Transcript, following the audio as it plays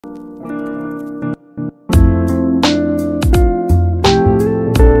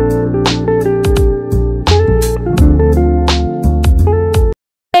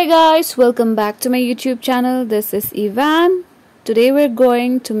guys, welcome back to my YouTube channel. This is Ivan. Today we're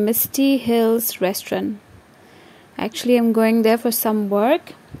going to Misty Hills Restaurant. Actually, I'm going there for some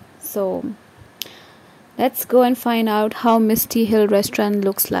work. So let's go and find out how Misty Hill Restaurant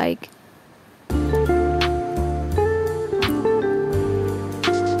looks like.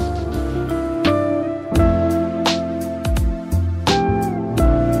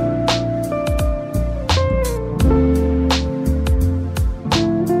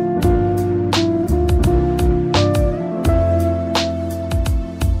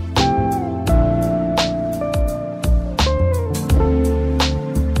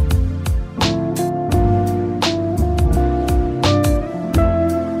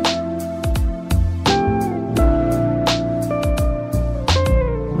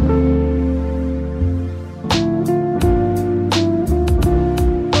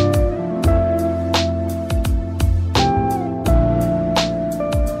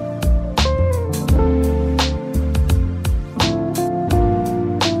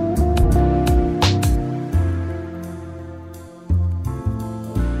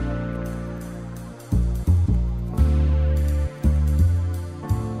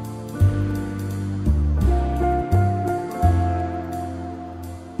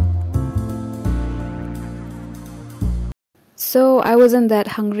 So I wasn't that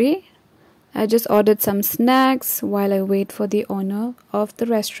hungry. I just ordered some snacks while I wait for the owner of the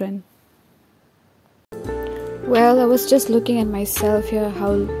restaurant. Well, I was just looking at myself here,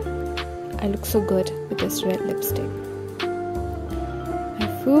 how I look so good with this red lipstick.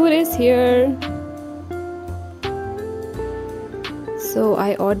 My food is here. So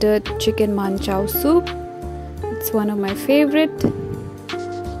I ordered chicken manchow soup. It's one of my favorite.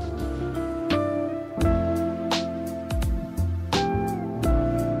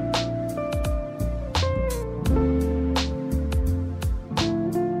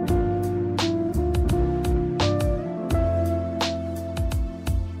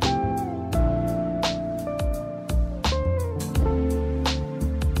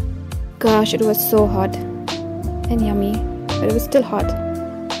 Gosh, it was so hot and yummy, but it was still hot.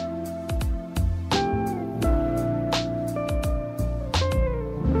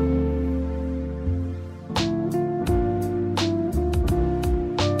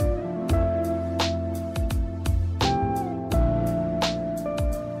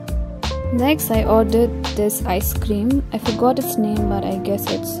 Next, I ordered this ice cream. I forgot its name, but I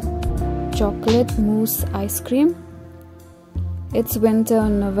guess it's chocolate mousse ice cream. It's winter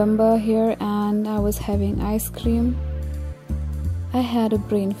in November here and I was having ice cream. I had a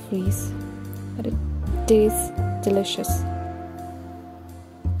brain freeze, but it tastes delicious.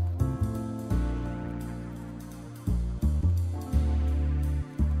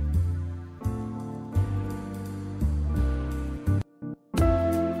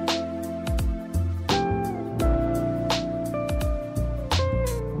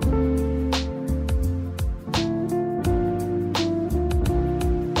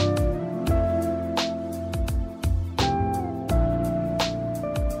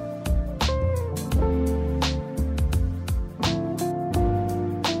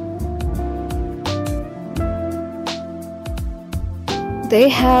 They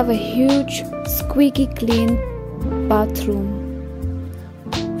have a huge, squeaky clean bathroom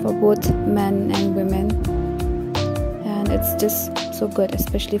for both men and women, and it's just so good,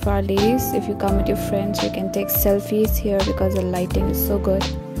 especially for our ladies. If you come with your friends, you can take selfies here because the lighting is so good.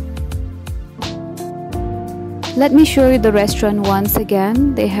 Let me show you the restaurant once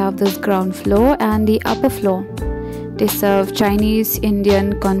again. They have this ground floor and the upper floor. They serve Chinese,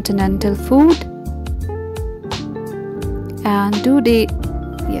 Indian, continental food. And they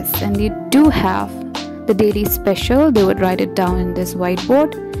do have the daily special. They would write it down in this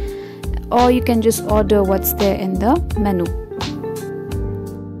whiteboard, or you can just order what's there in the menu.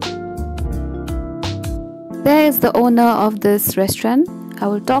 There is the owner of this restaurant. I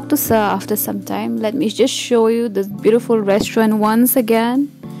will talk to Sir after some time. Let me just show you this beautiful restaurant once again.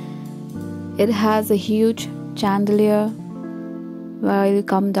 It has a huge chandelier. While you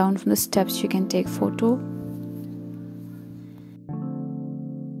come down from the steps, you can take photo.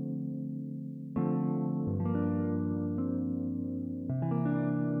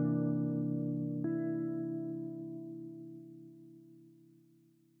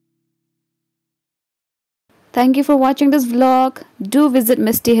 Thank you for watching this vlog. Do visit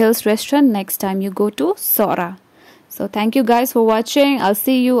Misty Hills Restaurant next time you go to Sohra. So thank you guys for watching. I'll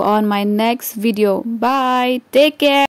see you on my next video. Bye. Take care.